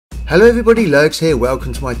Hello everybody, Lurgs here,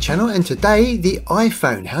 welcome to my channel, and today the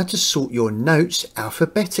iPhone, how to sort your notes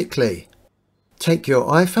alphabetically. Take your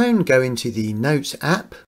iPhone, go into the Notes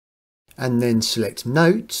app and then select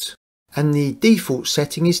Notes, and the default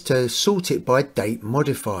setting is to sort it by date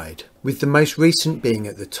modified, with the most recent being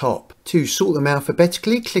at the top. To sort them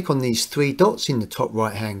alphabetically, click on these three dots in the top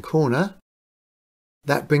right hand corner.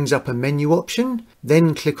 That brings up a menu option,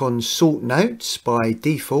 then click on Sort Notes by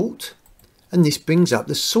default. And this brings up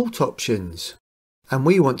the sort options, and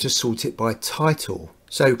we want to sort it by title.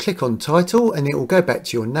 So click on title and it will go back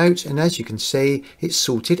to your notes, and as you can see it's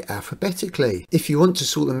sorted alphabetically. If you want to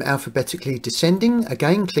sort them alphabetically descending,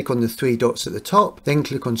 again click on the three dots at the top, then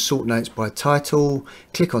click on sort notes by title,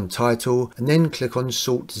 click on title and then click on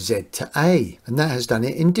sort Z to A, and that has done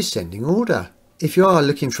it in descending order. If you are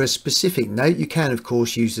looking for a specific note, you can of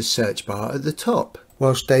course use the search bar at the top.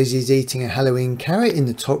 Whilst Daisy's eating a Halloween carrot, in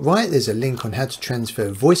the top right there's a link on how to transfer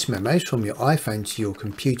voice memos from your iPhone to your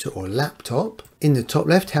computer or laptop. In the top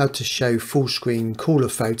left, how to show full screen caller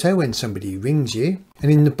photo when somebody rings you.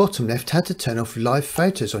 And in the bottom left, how to turn off live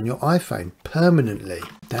photos on your iPhone permanently.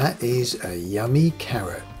 That is a yummy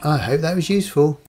carrot. I hope that was useful.